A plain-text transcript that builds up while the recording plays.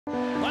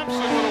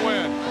Clemson with a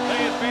win.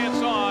 They advance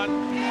on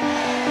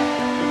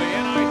to the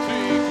NIT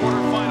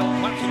quarterfinal.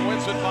 Clemson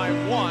wins it by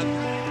 1,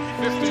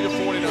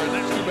 50-49.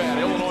 That's too bad.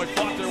 Illinois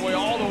fought their way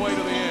all the way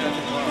to the end.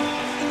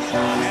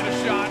 And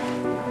a shot.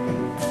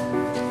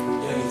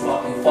 You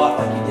fought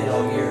like you did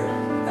all year.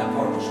 That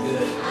part was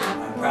good.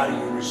 I'm proud of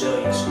your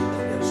resilience.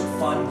 It was a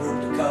fun group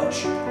to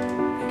coach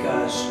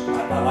because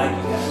I like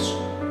you guys.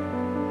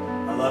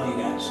 I love you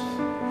guys.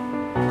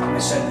 I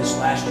said this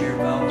last year,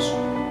 fellas.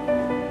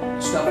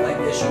 Stuff like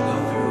this you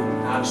go through.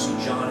 Obviously,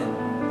 John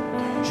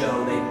and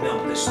Joe, they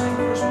milked this thing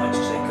for as much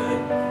as they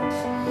could.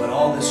 What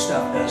all this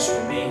stuff does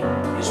for me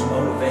is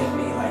motivate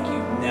me like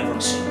you've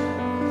never seen.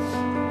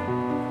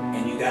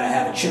 And you got to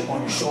have a chip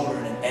on your shoulder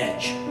and an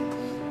edge.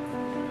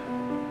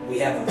 We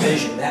have a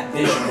vision. That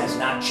vision has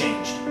not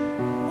changed.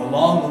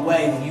 Along the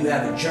way, when you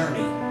have a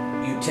journey,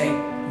 you take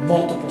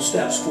multiple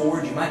steps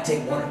forward. You might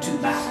take 1 or 2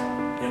 back.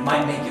 And it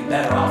might make you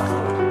better off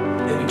for it.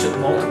 Then we took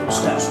multiple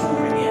steps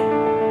forward again.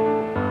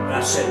 And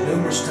I've said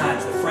numerous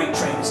times, the freight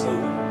train is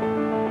moving.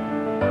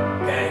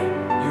 Okay?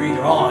 You're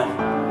either on,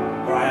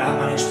 or I'm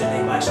not interested in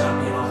anybody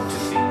not being on with 2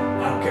 feet. I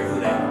don't care who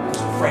they are,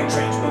 because the freight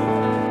train's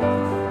moving.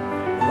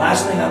 The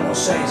last thing I'm going to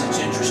say is it's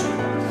interesting.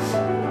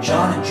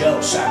 John and Joe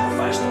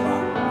sacrificed a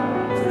lot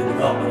for the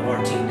development of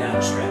our team down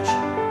the stretch.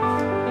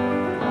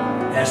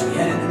 As we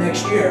head into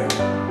next year,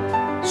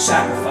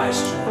 sacrifice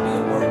is going to be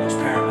a word that's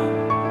paramount.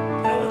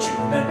 And I want you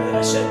to remember that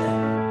I said that.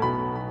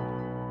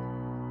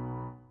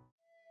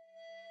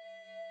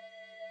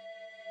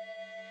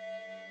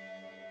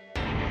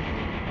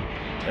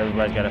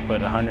 Everybody's got to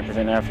put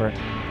 100% effort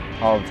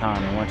all the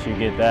time, and once you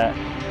get that,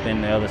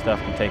 then the other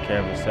stuff can take care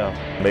of itself.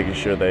 Making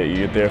sure that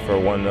you're there for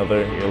one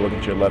another, you're looking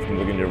to your left and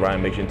looking to your right,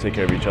 and make sure you take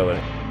care of each other.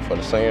 For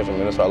the seniors, I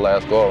mean, it's our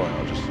last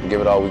go-around. Just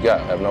give it all we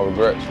got, have no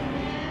regrets.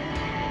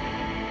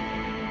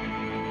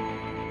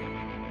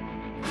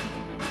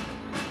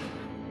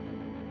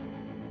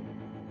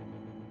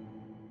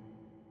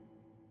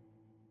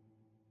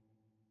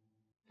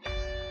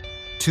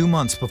 Two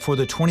months before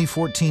the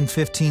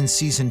 2014-15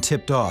 season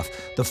tipped off,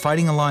 the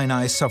Fighting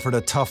Illini suffered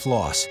a tough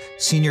loss.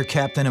 Senior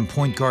captain and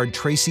point guard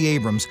Tracy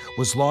Abrams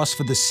was lost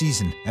for the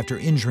season after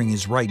injuring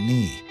his right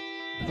knee.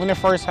 When it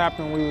first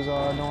happened, we was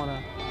doing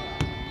a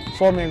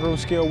 4-man group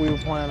skill. We were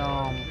playing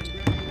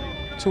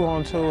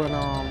 2-on-2, and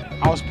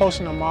I was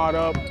posting the mod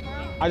up.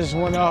 I just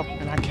went up,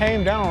 and I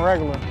came down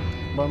regular,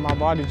 but my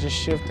body just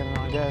shifted, and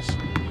I guess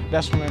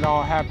that's when it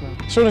all happened.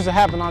 As soon as it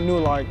happened, I knew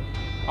like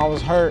I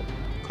was hurt.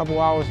 A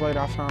couple hours later,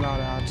 I found out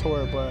that I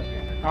tore it, but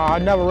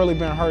I'd never really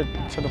been hurt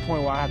to the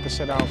point where I had to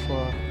sit out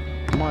for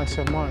months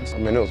and months. I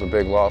mean, it was a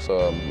big loss,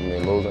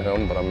 losing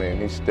him, but I mean,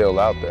 he's still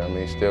out there. I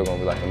mean, he's still gonna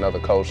be like another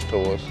coach to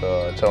us,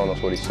 telling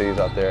us what he sees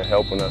out there,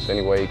 helping us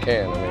any way he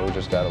can. I mean, we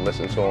just gotta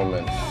listen to him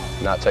and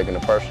not taking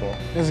it personal.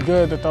 It's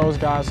good that those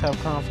guys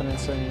have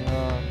confidence in me,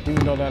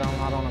 even though that I'm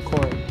not on the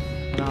court.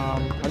 And,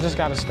 I just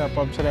gotta step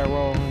up to that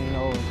role and,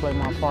 play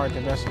my part the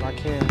best that I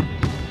can,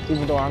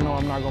 even though I know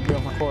I'm not going to be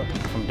on the court.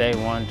 From day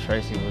one,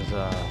 Tracy was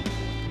a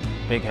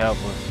big help.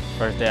 Was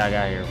first day I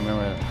got here. I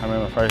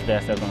remember the first day I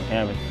stepped on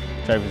campus,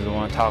 Tracy was the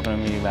one talking to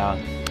me about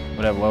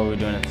what we were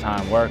doing at the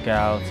time,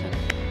 workouts and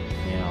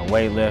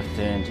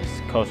weightlifting,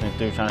 just coaching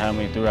through, trying to help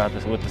me throughout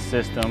this with the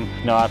system.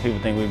 A lot of people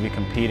think we'd be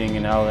competing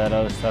and all that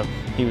other stuff.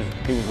 He was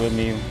with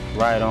me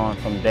right on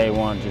from day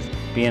one, just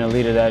being a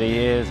leader that he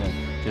is and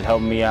just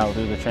helping me out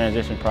through the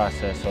transition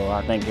process. So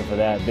I thank him for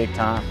that big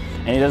time.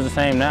 And he does the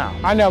same now.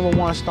 I never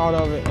once thought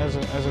of it as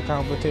a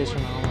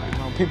competition.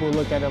 People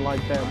look at it like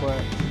that, but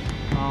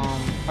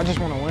I just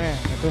want to win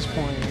at this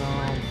point.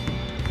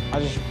 I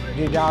just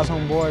get guys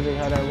on board that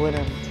have that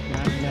winning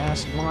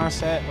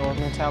mindset or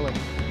mentality.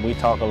 We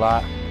talk a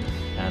lot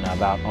and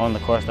about on the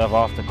court stuff,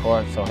 off the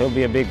court. So he'll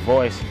be a big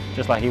voice,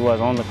 just like he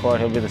was on the court.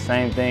 He'll be the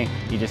same thing.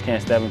 He just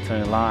can't step into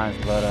the lines,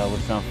 but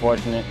which is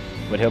unfortunate.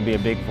 But he'll be a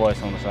big voice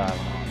on the sideline.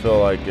 I feel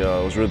like it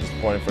was really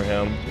disappointing for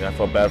him. I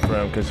felt bad for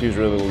him because he was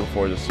really looking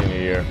forward to senior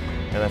year.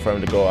 And then for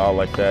him to go out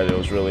like that, it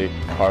was really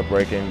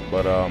heartbreaking.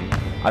 But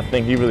I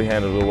think he really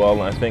handled it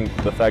well. And I think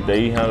the fact that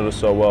he handled it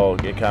so well,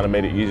 it kind of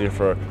made it easier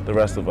for the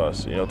rest of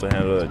us, to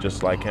handle it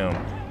just like him.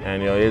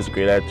 And, he has a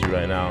great attitude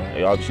right now.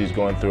 Obviously, he's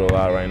going through a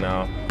lot right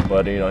now.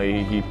 But, he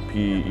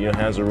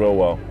handles it real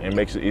well and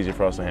makes it easier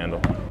for us to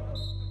handle.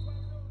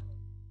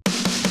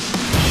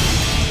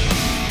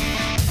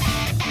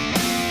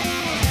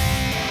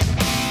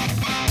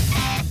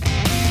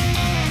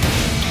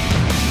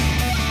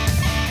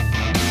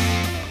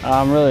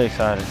 I'm really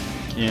excited,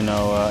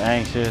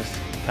 anxious,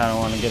 kind of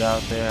want to get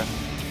out there,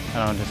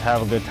 just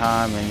have a good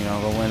time and,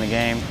 go win the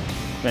game.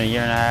 It's been a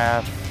year and a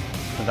half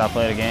since I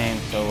played a game,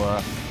 so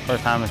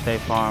first time at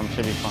State Farm,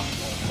 should be fun.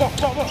 Well,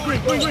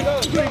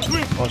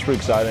 it's pretty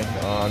exciting.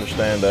 I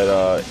understand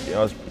that,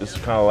 it's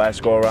kind of the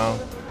last go-around,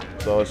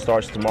 so it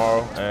starts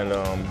tomorrow, and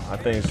I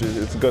think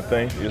it's a good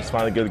thing. It's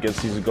finally good to get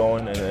the season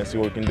going and see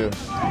what we can do.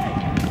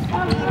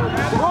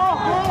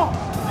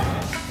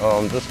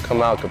 Just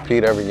come out,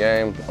 compete every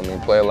game.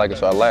 Play it like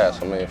it's our last.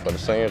 For the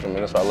seniors,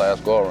 it's our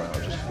last go-around.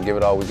 Just give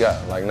it all we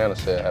got. Like Nana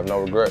said, have no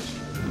regrets.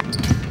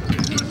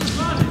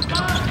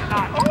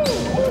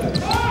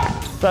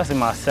 especially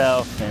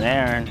myself and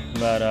Aaron,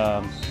 but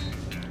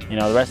you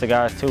know, the rest of the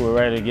guys too, we're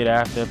ready to get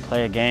after,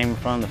 play a game in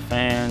front of the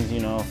fans, you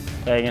know,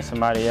 play against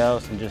somebody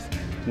else and just,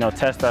 you know,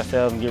 test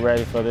ourselves and get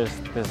ready for this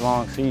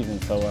long season.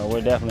 So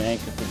we're definitely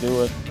anxious to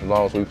do it. As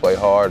long as we play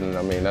hard, and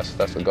I mean, that's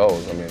the goal.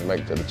 I mean,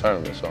 make it to the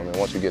tournament. So I mean,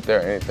 once you get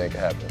there, anything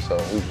can happen. So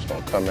we're just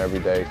gonna come every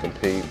day,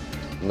 compete,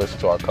 listen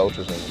to our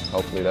coaches, and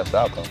hopefully that's the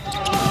outcome.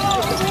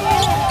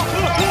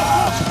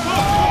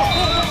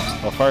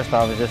 Well, first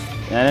off, it's just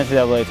an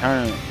NCAA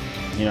tournament.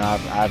 You know,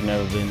 I've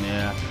never been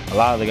there. A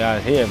lot of the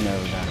guys here have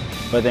never done it.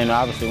 But then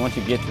obviously once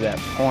you get to that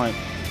point,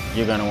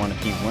 you're going to want to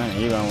keep winning.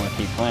 You're going to want to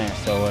keep playing.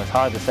 So it's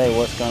hard to say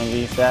what's going to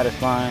be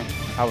satisfying.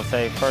 I would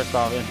say first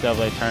off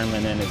NCAA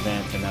tournament and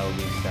advance, and that would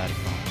be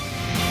satisfying.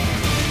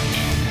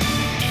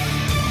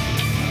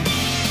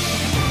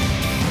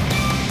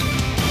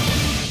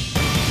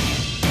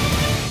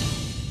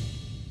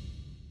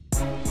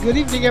 Good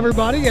evening,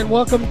 everybody, and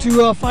welcome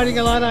to Fighting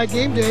Illini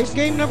Game Days.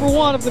 Game number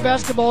 1 of the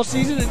basketball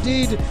season.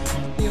 Indeed,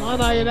 the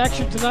Illini in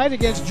action tonight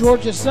against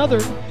Georgia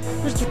Southern.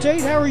 Mr.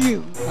 Tate, how are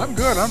you? I'm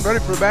good. I'm ready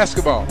for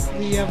basketball.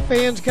 The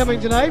fans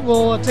coming tonight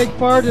will take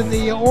part in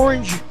the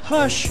Orange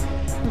Hush.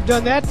 We've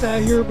done that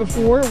here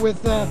before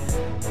with the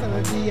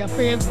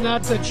fans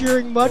not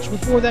cheering much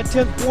before that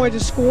 10th point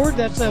is scored.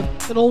 That's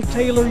an old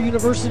Taylor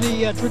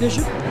University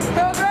tradition.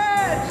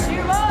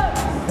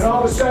 And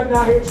all of a sudden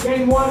now here's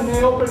game 1 and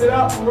they opened it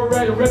up and we're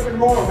ready to rip and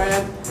roar,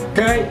 man.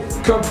 Okay?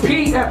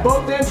 Compete at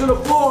both ends of the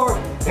floor,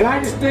 and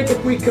I just think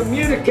if we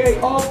communicate,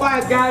 all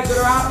 5 guys that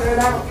are out there,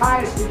 that'll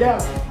tie us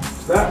together.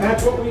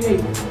 That's what we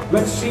need.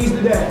 Let's seize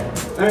the day.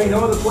 There ain't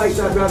no other place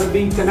I'd rather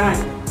be tonight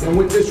than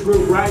with this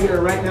group right here,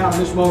 right now, in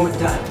this moment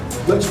in time.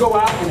 Let's go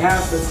out and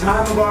have the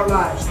time of our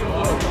lives.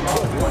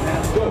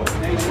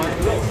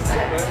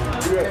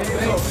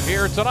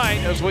 Here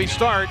tonight as we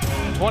start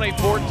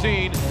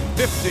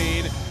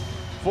 2014-15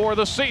 for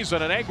the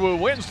season, and Egwu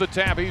wins the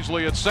tap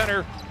easily at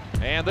center,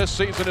 and this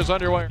season is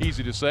underway.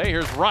 Easy to say.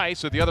 Here's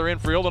Rice at the other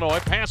end for Illinois.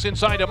 Pass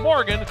inside to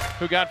Morgan,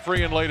 who got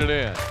free and laid it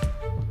in.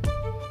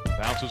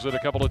 Bounces it a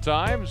couple of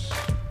times.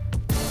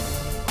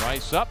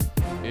 Rice up.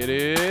 It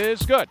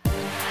is good.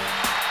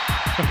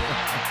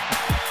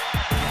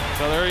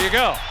 So there you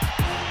go.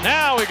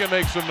 Now we can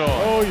make some noise.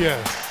 Oh,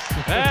 yes.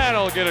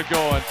 That'll get it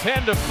going.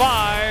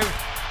 10-5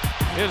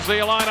 is the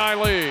Illini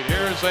lead.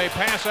 Here's a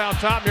pass out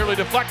top, nearly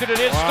deflected. It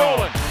is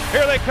stolen.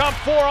 Here they come,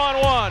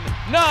 4-on-1.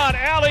 Nunn,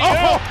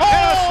 alley-oop,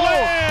 and a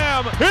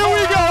slam. Here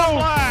we go.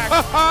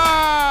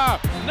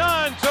 Black.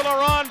 Nunn to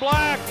LaRon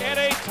Black, and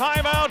a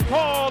timeout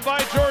called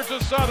by Georgia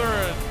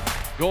Southern.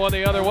 Going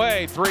the other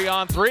way,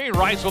 3-on-3.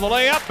 Rice with a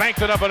layup,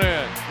 banked it up and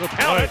in. We'll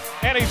count it,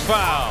 and he's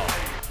fouled.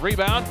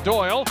 Rebound,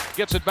 Doyle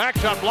gets it back,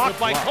 shot blocked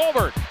by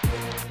Colbert.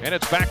 And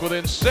it's back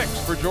within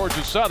 6 for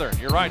Georgia Southern.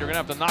 You're right, you're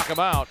going to have to knock him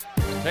out.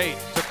 Tate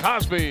to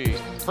Cosby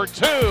for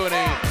 2, and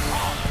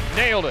he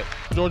nailed it.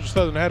 Georgia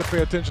Southern had to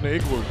pay attention to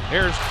Egwu.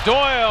 Here's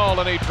Doyle,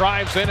 and he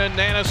drives in, and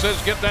Nana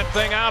says, get that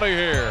thing out of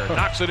here.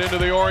 Knocks it into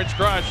the Orange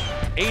Crush.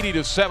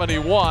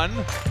 80-71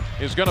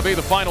 is going to be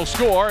the final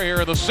score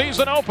here in the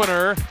season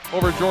opener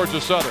over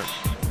Georgia Southern.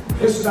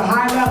 This is a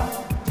high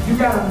level. You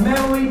got to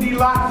mentally be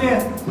locked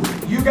in.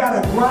 You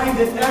got to grind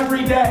it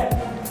every day.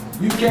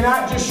 You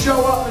cannot just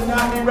show up and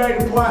not be ready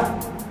to play.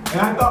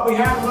 And I thought we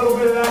had a little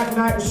bit of that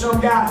tonight with some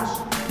guys.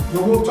 You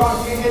know, we'll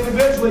talk to you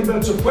individually, but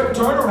it's a quick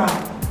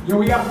turnaround. You know,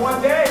 we got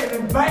one day and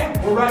then bang,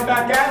 we're right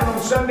back at it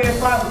on Sunday at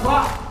 5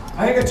 o'clock.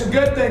 I think it's a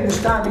good thing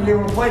this time of year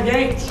when we play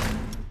games.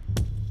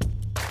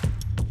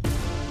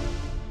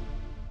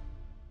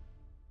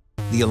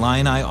 The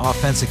Illini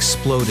offense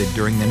exploded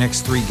during the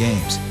next 3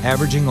 games,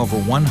 averaging over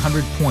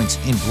 100 points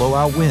in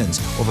blowout wins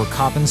over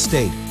Coppin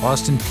State,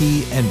 Austin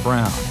Peay, and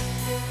Brown.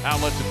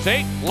 Outlet to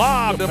Tate,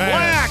 lob to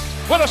Black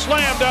with a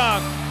slam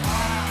dunk.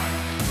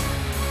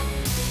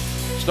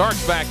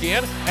 Starks back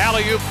in,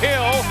 alley-oop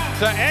Hill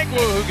to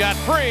Egwu, who got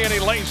free, and he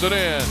lays it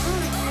in.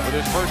 With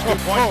his first 2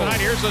 points tonight,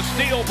 here's a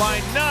steal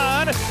by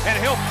Nunn, and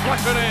he'll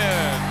flush it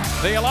in.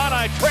 The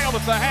Illini trailed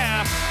at the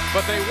half,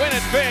 but they win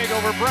it big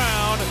over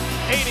Brown,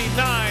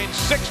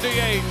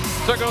 89-68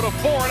 to go to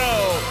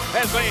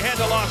 4-0 as they head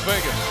to Las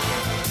Vegas.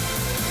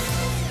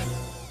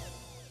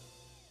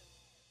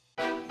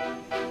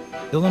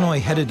 Illinois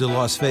headed to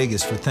Las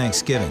Vegas for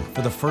Thanksgiving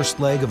for the first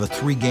leg of a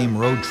 3-game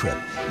road trip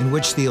in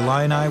which the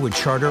Illini would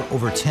charter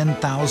over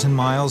 10,000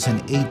 miles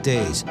in 8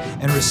 days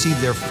and receive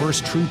their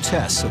first true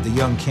tests of the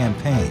young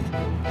campaign.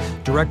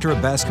 Director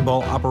of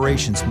Basketball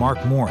Operations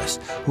Mark Morris,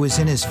 who is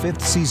in his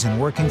 5th season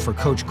working for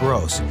Coach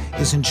Gross,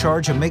 is in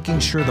charge of making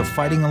sure the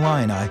Fighting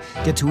Illini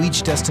get to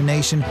each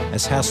destination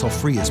as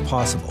hassle-free as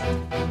possible.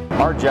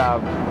 Our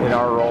job in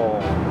our role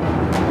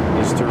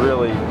is to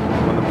really,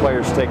 when the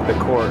players take the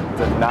court,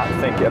 to not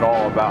think at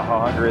all about how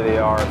hungry they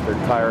are, if they're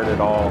tired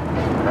at all,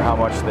 or how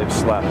much they've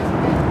slept.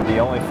 The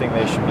only thing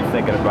they should be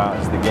thinking about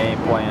is the game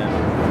plan,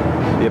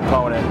 the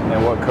opponent,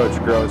 and what Coach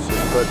Gross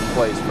has put in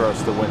place for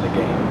us to win the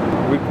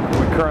game. We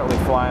currently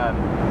fly on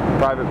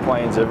private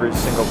planes every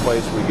single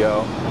place we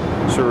go,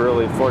 so we're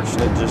really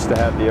fortunate just to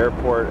have the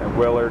airport in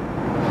Willard,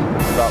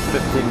 about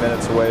 15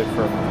 minutes away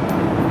from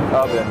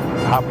oven,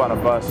 hop on a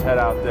bus, head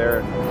out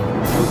there,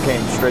 and we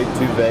came straight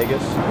to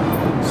Vegas.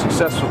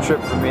 Successful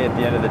trip for me at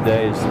the end of the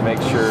day is to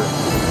make sure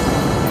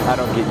I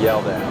don't get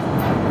yelled at.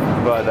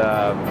 But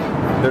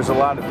there's a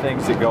lot of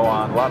things that go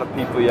on, a lot of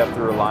people you have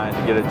to rely on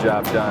to get a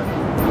job done.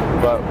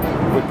 But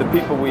with the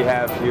people we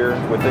have here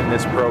within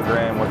this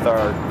program, with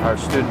our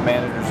student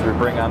managers we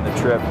bring on the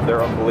trip,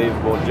 they're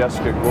unbelievable.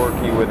 Jessica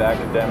Gorky with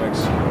academics,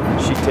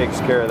 she takes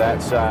care of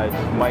that side.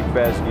 Mike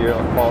Basgiel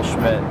and Paul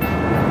Schmidt.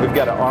 We've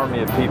got an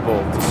army of people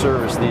to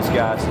service these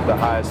guys at the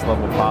highest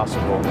level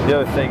possible. The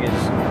other thing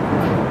is,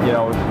 you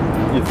know,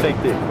 you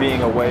think that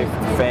being away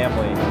from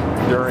family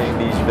during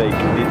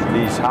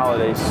these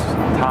holiday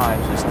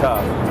times is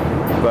tough,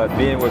 but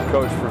being with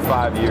Coach for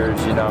 5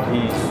 years, you know,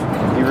 he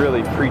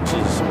really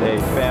preaches a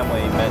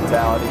family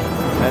mentality,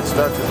 and it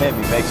starts with him.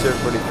 He makes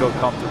everybody feel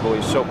comfortable.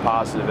 He's so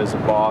positive as a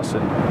boss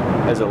and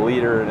as a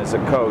leader and as a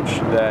coach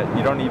that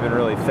you don't even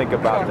really think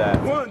about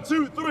that. 1,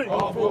 2, 3.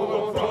 All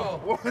for the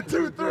front. 1,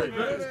 2, 3.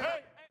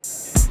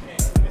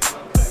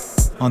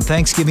 On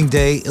Thanksgiving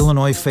Day,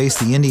 Illinois faced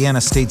the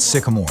Indiana State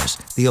Sycamores.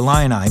 The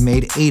Illini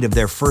made 8 of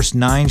their first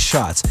 9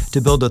 shots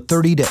to build a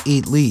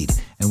 30-8 lead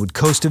and would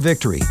coast to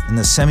victory in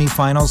the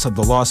semifinals of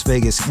the Las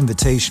Vegas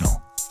Invitational.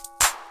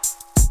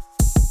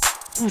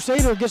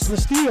 Crusader gets the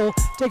steal,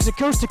 takes it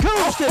coast to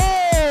coast,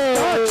 and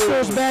Starks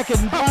goes back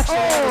and blocks it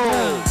out of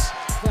bounds.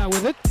 Now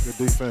with it. Good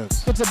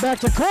defense. Gets it back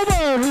to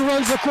Colbert, who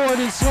runs the court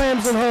and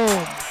slams it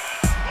home.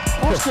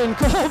 Austin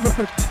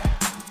Colbert.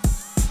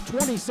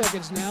 20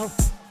 seconds now.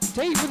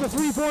 Tate with the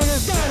three-pointer,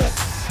 got it!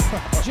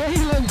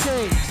 Jalen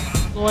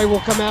Tate. Illinois will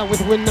come out with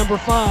win number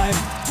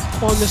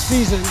 5 on the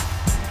season.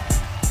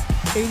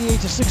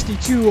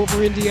 88-62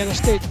 over Indiana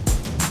State.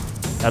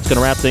 That's going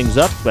to wrap things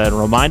up. And a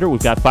reminder,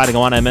 we've got Fighting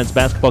Illini men's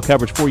basketball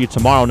coverage for you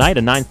tomorrow night,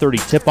 a 9:30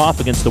 tip-off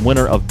against the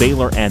winner of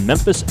Baylor and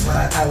Memphis.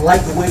 I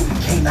like the way we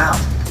came out.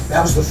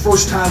 That was the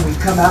first time we've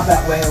come out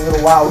that way in a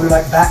little while. We were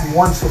like batting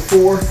 1 for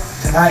 4.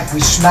 Tonight we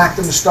smacked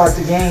them to start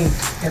the game,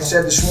 and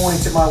said this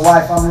morning to my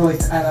wife,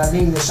 and I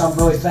mean this, I'm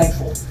really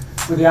thankful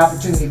for the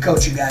opportunity to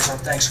coach you guys on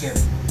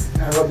Thanksgiving.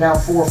 And I wrote down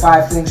 4 or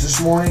 5 things this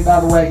morning. By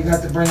the way, you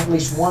have to bring at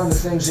least one of the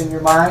things in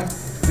your mind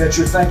that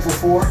you're thankful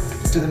for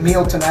to the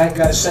meal tonight. You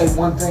got to say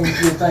one thing that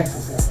you're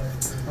thankful for.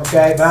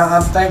 Okay, but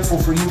I'm thankful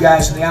for you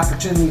guys and the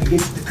opportunity to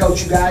get to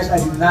coach you guys. I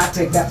do not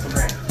take that for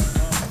granted.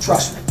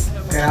 Trust me.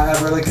 Okay, I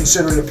really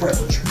consider it a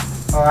privilege.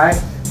 All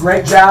right,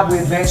 great job. We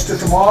advanced to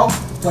tomorrow.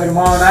 Play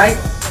tomorrow night.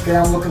 Okay,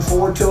 I'm looking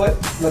forward to it.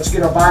 Let's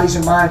get our bodies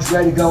and minds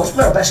ready to go. Let's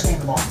play our best game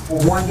tomorrow.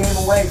 We're 1 game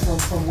away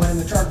from winning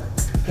the tournament.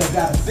 Okay,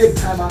 got a big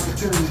time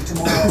opportunity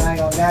tomorrow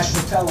night on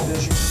national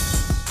television.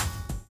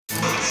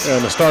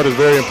 And the start is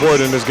very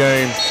important in this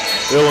game.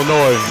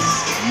 Illinois,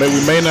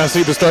 we may not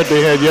see the start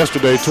they had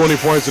yesterday, 20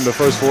 points in the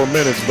first 4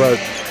 minutes, but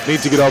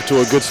need to get off to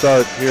a good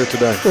start here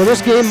today. Well,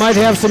 this game might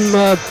have some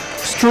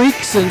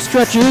streaks and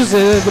stretches.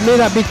 It may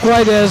not be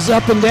quite as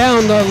up and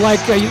down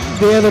like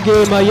the other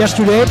game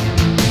yesterday.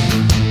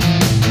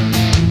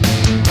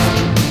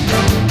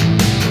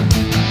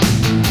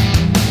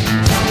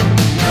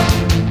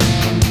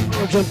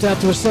 Jumped out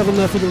to a 7-0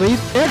 lead.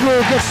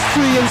 Edward gets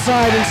 3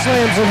 inside and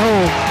slams it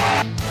home.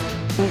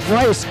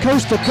 Rice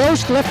coast to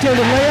coast, left-handed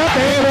layup,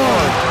 and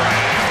one.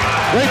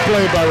 Great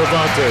play by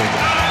Revante.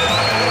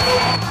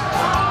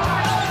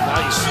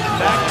 Nice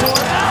backdoor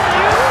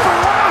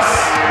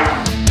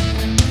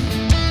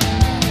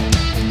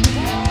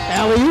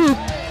alley-oop.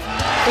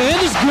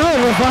 And it's good.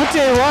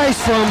 Revante Rice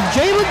from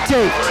Jalen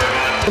Tate.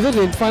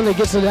 And finally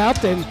gets it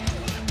out, and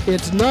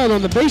it's none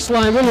on the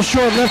baseline. A little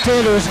short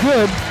left-hander is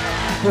good.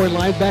 Point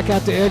line back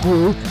out to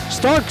Egwu.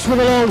 Starks with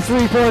a long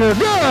three-pointer.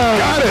 Good!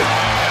 Got it!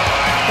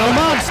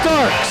 Ahmad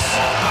Starks.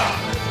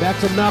 Back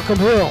to Malcolm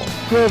Hill.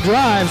 Hill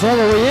drives all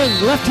the way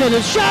in.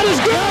 Left-handed shot is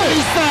good!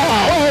 He's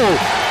fouled! Oh!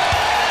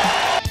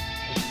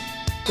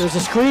 There's a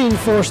screen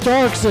for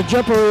Starks. The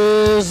jumper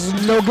is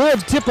no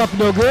good. Tip up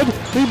no good.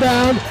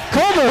 Rebound.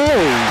 Cover.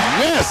 Oh,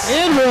 yes!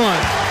 And one.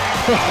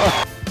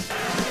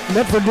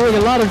 Medford doing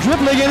a lot of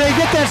dribbling, and they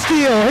get that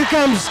steal. Here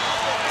comes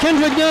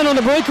Kendrick Nunn on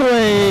the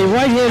breakaway.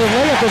 Right-handed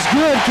layup is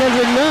good.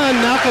 Kendrick Nunn,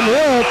 Malcolm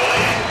Hill.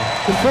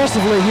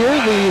 Impressively here,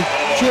 the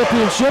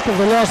championship of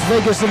the Las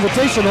Vegas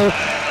Invitational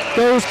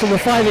goes to the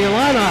Fighting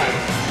Illini.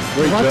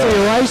 Revante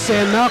Rice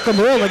and Malcolm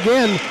Hill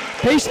again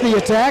pace the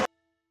attack.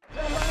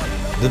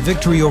 The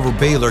victory over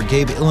Baylor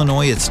gave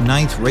Illinois its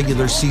 9th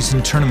regular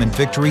season tournament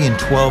victory in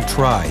 12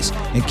 tries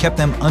and kept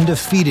them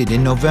undefeated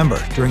in November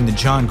during the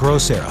John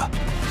Gross era.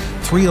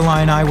 3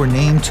 Illini were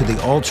named to the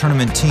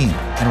all-tournament team,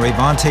 and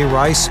Revante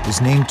Rice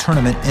was named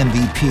tournament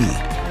MVP.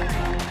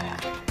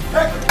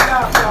 Excellent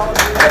job, fellas.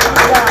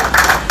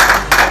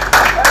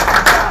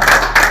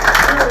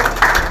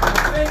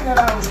 The thing that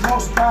I was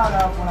most proud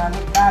of when I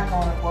look back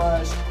on it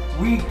was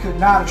we could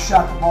not have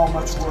shot the ball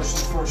much worse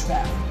in the first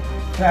half.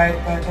 Okay,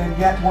 and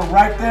yet we're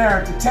right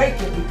there to take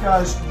it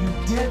because you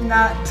did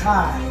not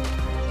tie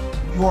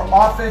your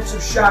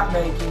offensive shot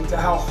making to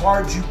how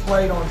hard you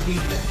played on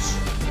defense.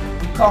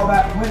 We call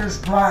that winner's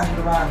grind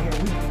around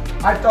here.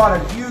 I thought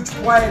a huge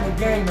play in the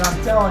game, and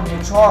I'm telling you,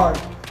 it's hard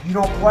you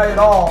don't play at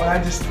all, and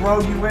I just throw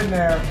you in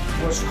there,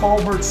 was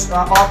Colbert's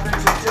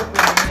offensive tip.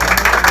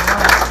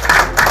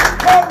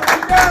 Colbert,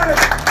 you got it!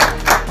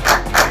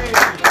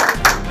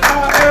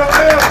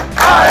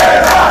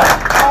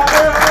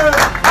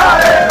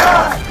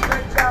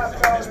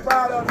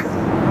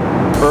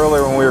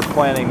 Earlier when we were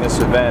planning this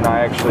event,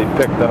 I actually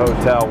picked the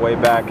hotel way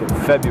back in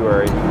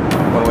February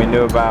when we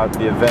knew about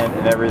the event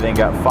and everything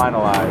got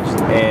finalized.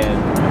 And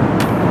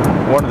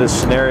one of the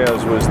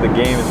scenarios was the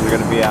games were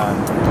going to be on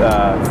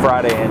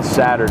Friday and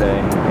Saturday,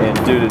 and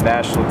due to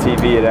national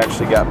TV it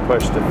actually got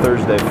pushed to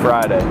Thursday,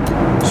 Friday.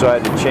 So I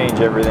had to change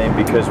everything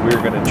because we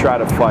were going to try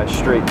to fly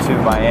straight to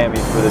Miami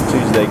for the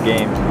Tuesday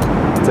game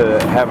to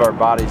have our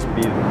bodies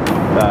be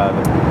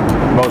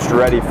most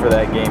ready for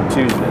that game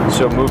Tuesday.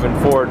 So moving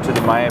forward to the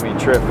Miami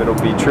trip, it'll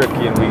be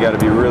tricky and we got to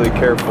be really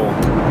careful,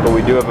 but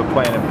we do have a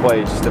plan in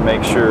place to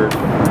make sure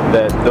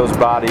that those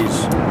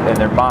bodies and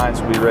their minds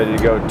will be ready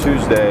to go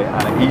Tuesday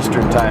on an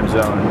Eastern time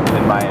zone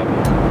in Miami.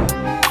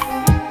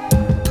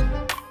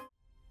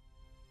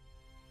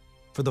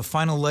 For the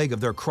final leg of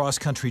their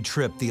cross-country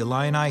trip, the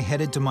Illini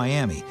headed to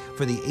Miami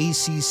for the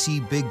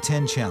ACC Big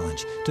Ten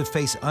Challenge to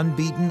face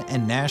unbeaten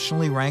and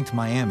nationally ranked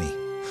Miami.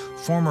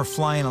 Former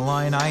Flying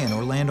Illini and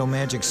Orlando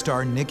Magic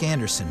star Nick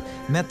Anderson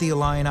met the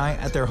Illini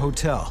at their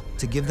hotel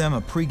to give them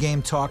a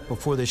pregame talk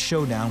before the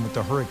showdown with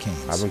the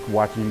Hurricanes. I've been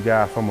watching you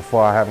guys from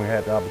afar. I haven't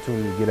had the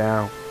opportunity to get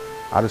down.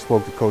 I just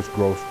spoke to Coach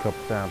Gross a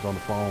couple times on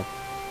the phone,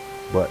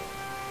 but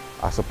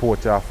I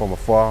support y'all from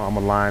afar. I'm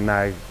a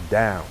Illini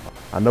down.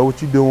 I know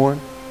what you're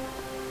doing.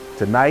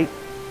 Tonight,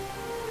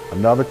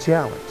 another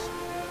challenge.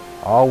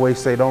 I always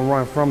say don't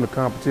run from the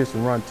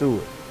competition, run to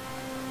it.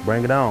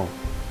 Bring it on.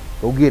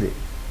 Go get it.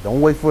 Don't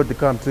wait for it to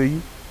come to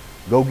you.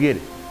 Go get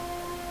it.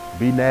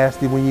 Be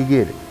nasty when you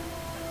get it.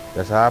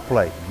 That's how I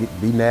play.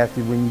 Be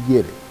nasty when you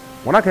get it.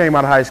 When I came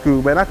out of high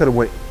school, man, I could have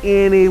went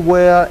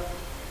anywhere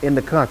in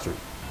the country.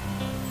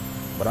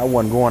 But I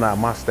wasn't going out of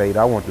my state.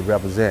 I wanted to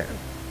represent.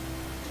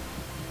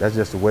 That's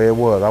just the way it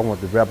was. I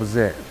wanted to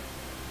represent.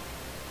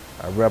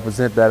 I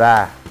represent that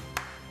I.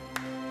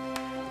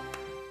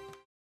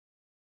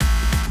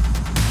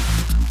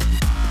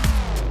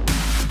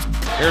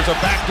 Here's a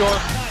backdoor.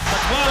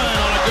 McClellan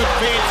on a good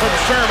feed from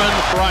Sherman.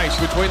 Rice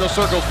between the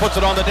circles, puts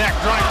it on the deck,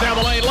 drives down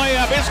the lane,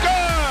 layup is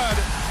good!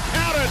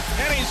 Count it,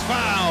 and he's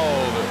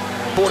fouled.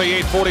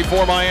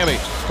 48-44 Miami.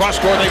 Cross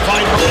court, they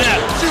find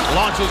Burnett.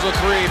 Launches a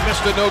three,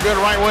 missed it, no good,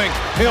 right wing.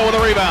 Hill with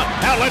a rebound.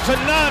 Outlets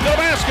a Nunn to the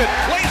basket,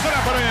 lays it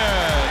up and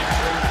in.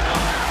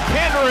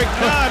 Kendrick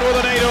Nunn with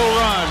an 8-0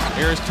 run.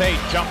 Here's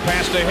Tate, jump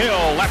pass to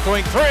Hill, left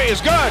wing three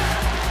is good.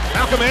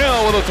 Malcolm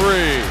Hill with a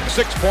three.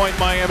 6-point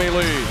Miami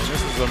lead.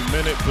 This is a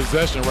minute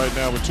possession right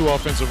now with 2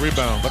 offensive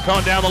rebounds.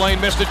 McCone down the lane,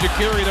 missed it.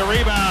 Jakiri the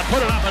rebound,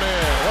 put it up and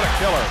in. What a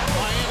killer.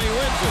 Miami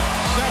wins it,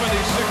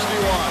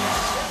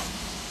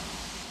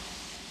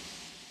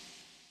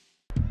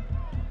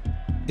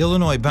 70-61.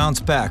 Illinois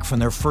bounced back from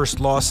their first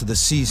loss of the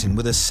season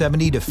with a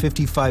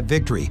 70-55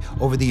 victory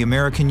over the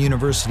American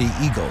University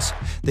Eagles.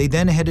 They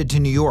then headed to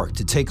New York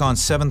to take on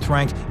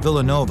 7th-ranked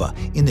Villanova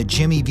in the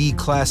Jimmy V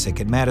Classic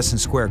at Madison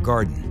Square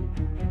Garden.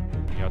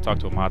 I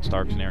talked to Ahmad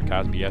Starks and Aaron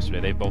Cosby yesterday.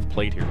 They've both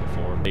played here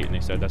before, and they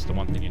said that's the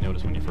one thing you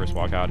notice when you first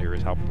walk out here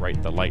is how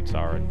bright the lights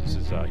are. And this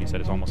is, he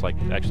said, it's almost like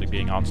actually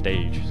being on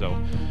stage. So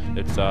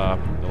it's the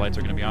lights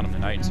are going to be on them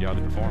tonight and see how they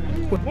perform.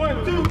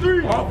 1, 2,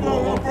 3.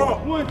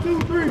 1,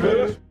 2,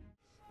 3.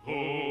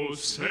 Oh,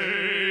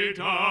 say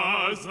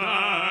does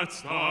that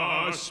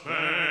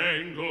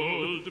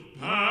star-spangled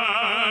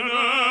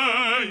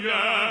banner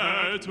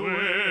yet wave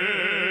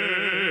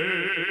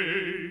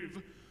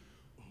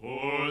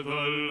o'er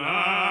the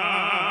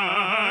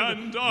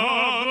land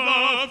of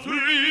the free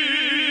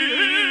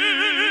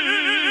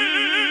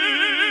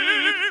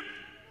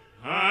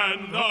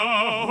and the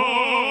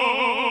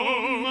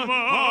home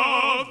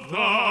of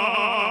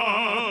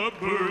the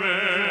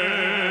brave.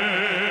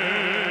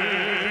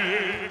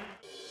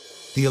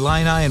 The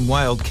Illini and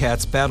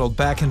Wildcats battled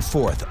back and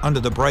forth under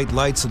the bright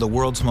lights of the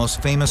world's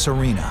most famous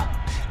arena.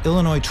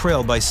 Illinois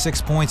trailed by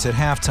 6 points at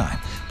halftime,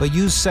 but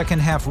used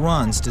second-half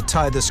runs to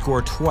tie the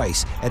score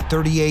twice at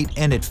 38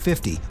 and at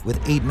 50 with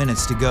 8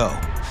 minutes to go.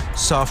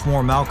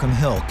 Sophomore Malcolm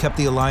Hill kept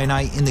the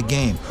Illini in the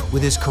game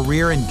with his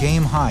career and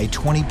game-high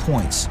 20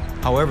 points.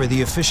 However,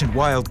 the efficient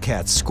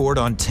Wildcats scored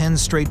on 10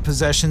 straight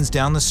possessions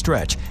down the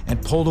stretch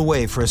and pulled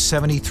away for a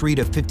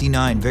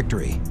 73-59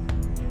 victory.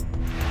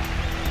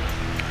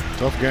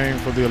 Tough game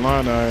for the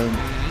Illini.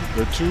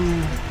 Their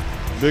 2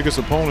 biggest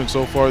opponents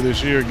so far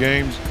this year,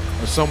 games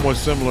are somewhat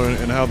similar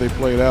in how they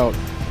played out.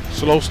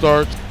 Slow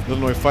start,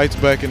 Illinois fights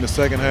back in the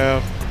second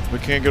half,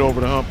 but can't get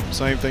over the hump.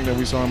 Same thing that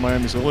we saw in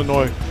Miami. So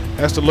Illinois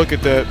has to look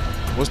at that.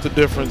 What's the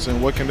difference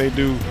and what can they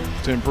do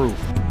to improve?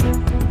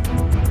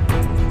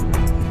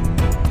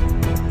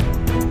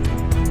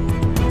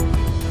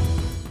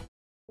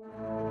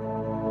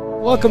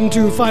 Welcome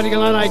to Fighting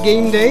Illini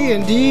Game Day,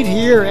 indeed,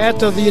 here at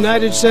the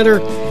United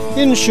Center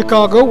in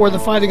Chicago, where the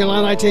Fighting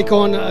Illini take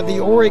on the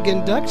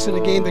Oregon Ducks in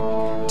a game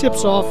that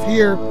tips off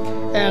here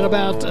at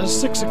about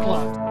 6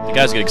 o'clock. The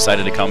guys get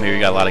excited to come here.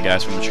 You got a lot of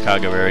guys from the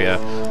Chicago area.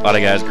 A lot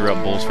of guys grew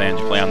up Bulls fans.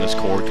 You play on this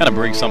court, kind of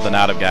brings something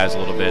out of guys a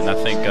little bit, and I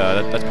think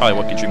that's probably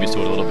what contributes to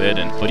it a little bit.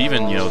 But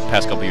even the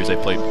past couple of years,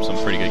 they've played some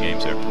pretty good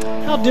games here.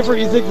 How different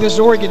do you think this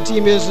Oregon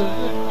team is?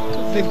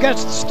 They've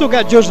still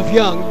got Joseph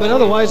Young, but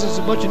otherwise it's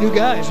a bunch of new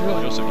guys,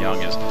 really. Joseph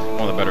Young is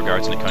one of the better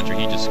guards in the country.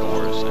 He just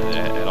scores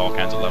at all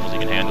kinds of levels. He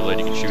can handle it,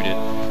 he can shoot it,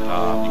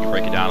 you can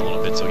break it down a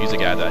little bit. So he's a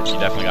guy that you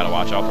definitely got to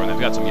watch out for. And they've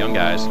got some young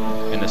guys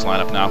in this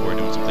lineup now who are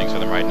doing some things for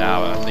them right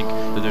now. I think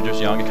that they're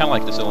just young. Kind of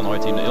like this Illinois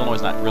team. Illinois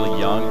is not really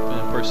young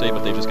per se,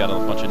 but they've just got a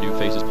bunch of new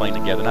faces playing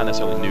together. Not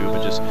necessarily new,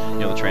 but just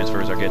the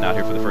transfers are getting out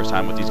here for the first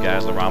time with these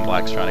guys. LeBron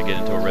Black's trying to get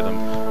into a rhythm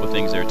with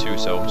things there too.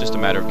 So just a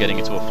matter of getting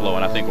into a flow.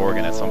 And I think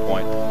Oregon at some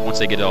point, once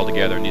they get it all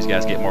together and these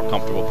guys get more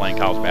comfortable playing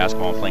college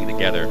basketball and playing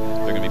together,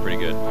 they're going to be pretty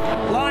good.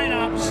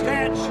 Lineup,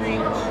 stat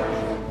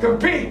sheets.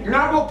 Compete. You're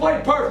not going to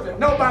play perfect.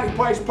 Nobody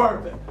plays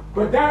perfect.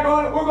 But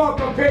daggone it, we're going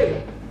to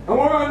compete. And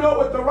we're going to do it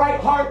with the right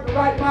heart, the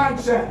right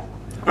mindset.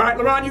 All right,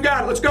 LeBron, you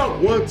got it. Let's go.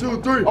 1,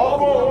 2, 3. All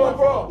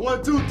aboard,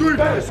 1, 2, 3.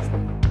 Finish.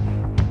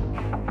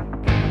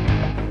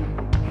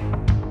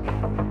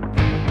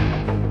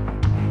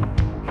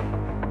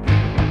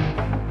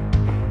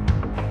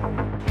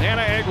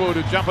 Anna Egwu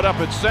to jump it up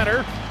at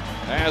center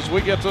as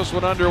we get this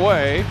one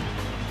underway.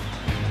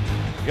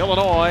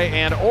 Illinois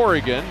and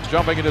Oregon.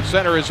 Jumping into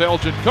center is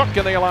Elgin Cook,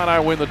 and the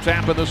Illini win the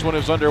tap, and this one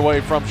is underway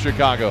from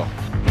Chicago.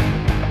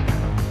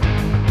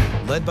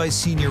 Led by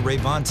senior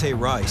Rayvonte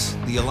Rice,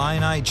 the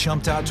Illini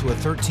jumped out to a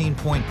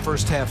 13-point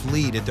first-half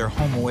lead at their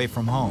home away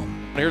from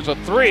home. Here's a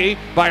three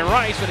by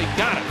Rice, and he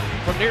got it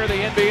from near the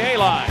NBA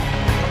line.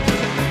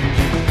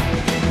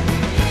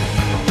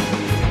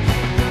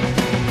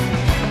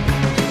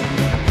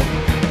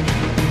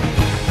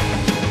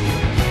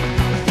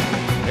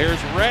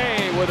 Here's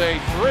Ray with a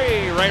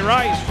three. Ray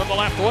Rice from the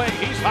left wing.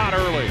 He's hot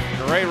early.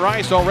 Ray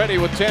Rice already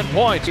with 10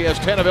 points. He has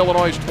 10 of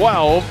Illinois'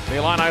 12. The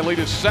Illini lead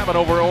is 7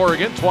 over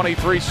Oregon,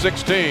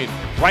 23-16.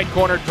 Right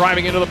corner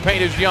driving into the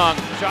paint is Young.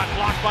 Shot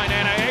blocked by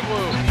Nana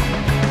Egwu.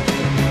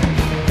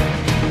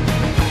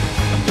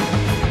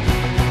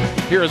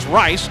 Here's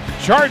Rice.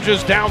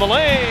 Charges down the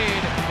lane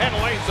and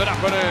lays it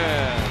up and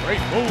in.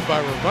 Great move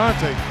by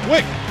Rayvonte.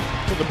 Quick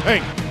to the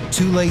paint.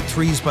 2 late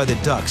threes by the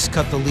Ducks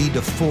cut the lead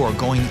to 4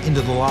 going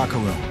into the locker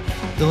room.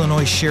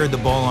 Illinois shared the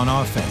ball on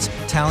offense,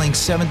 tallying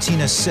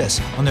 17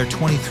 assists on their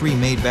 23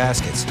 made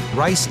baskets.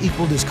 Rice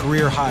equaled his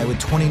career high with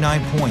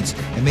 29 points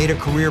and made a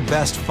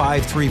career-best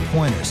 5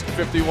 three-pointers.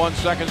 51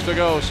 seconds to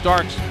go.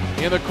 Starks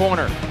in the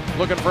corner,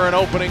 looking for an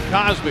opening.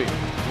 Cosby,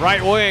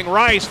 right wing,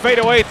 Rice,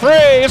 fadeaway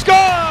three, is good!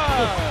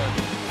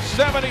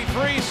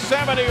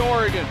 73-70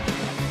 Oregon.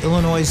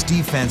 Illinois'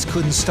 defense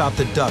couldn't stop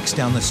the Ducks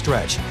down the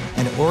stretch,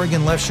 and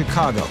Oregon left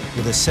Chicago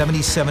with a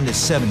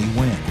 77-70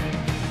 win.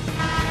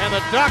 And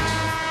the Ducks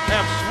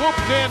have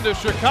swooped into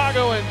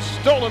Chicago and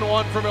stolen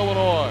one from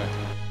Illinois.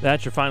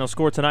 That's your final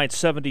score tonight,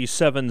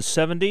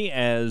 77-70,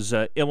 as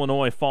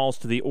Illinois falls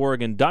to the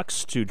Oregon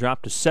Ducks to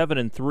drop to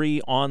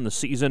 7-3 on the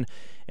season.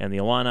 And the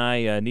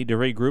Illini need to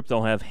regroup.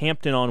 They'll have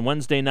Hampton on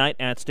Wednesday night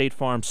at State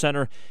Farm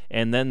Center,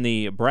 and then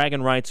the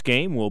bragging rights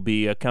game will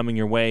be coming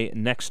your way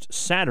next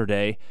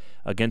Saturday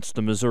against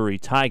the Missouri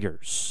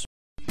Tigers.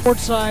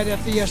 Courtside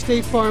at the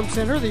State Farm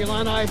Center, the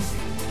Illini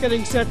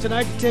getting set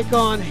tonight to take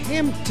on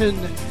Hampton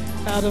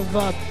out of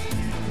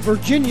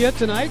Virginia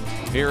tonight.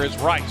 Here is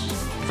Rice.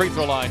 Free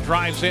throw line,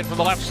 drives in from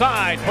the left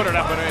side, put it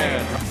up and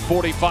in.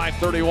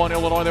 45-31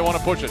 Illinois, they want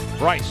to push it.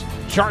 Rice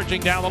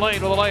charging down the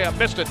lane with a layup,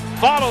 missed it.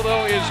 Follow,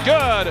 though, is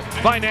good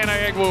by Nana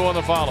Egwu on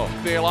the follow.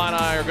 The Illini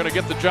are going to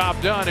get the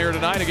job done here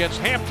tonight against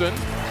Hampton.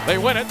 They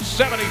win it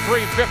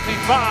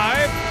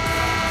 73-55,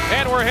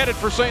 and we're headed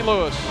for St.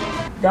 Louis.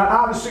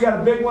 Obviously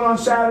got a big one on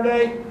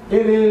Saturday.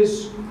 It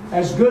is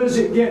as good as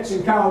it gets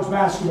in college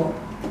basketball,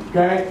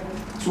 okay?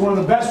 It's one of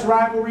the best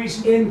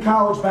rivalries in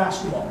college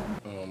basketball.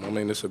 I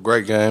mean, it's a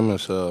great game.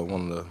 It's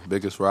one of the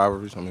biggest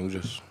rivalries. I mean,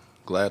 we're just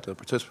glad to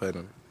participate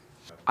in it.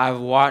 I've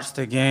watched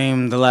the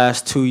game the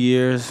last 2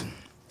 years,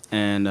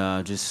 and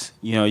just,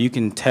 you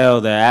can tell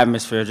the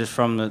atmosphere just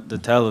from the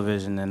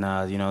television. And,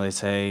 they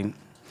say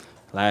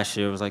last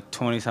year it was like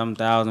 20-something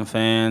thousand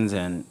fans,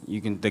 and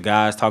the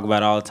guys talk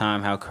about all the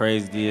time how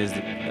crazy it is,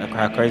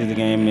 how crazy the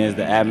game is,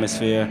 the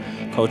atmosphere.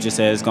 Coaches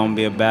said it's going to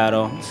be a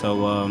battle.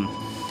 So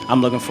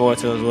I'm looking forward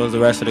to it as well as the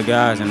rest of the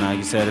guys. And like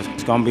you said,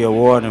 it's going to be a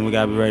war, and we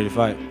got to be ready to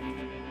fight.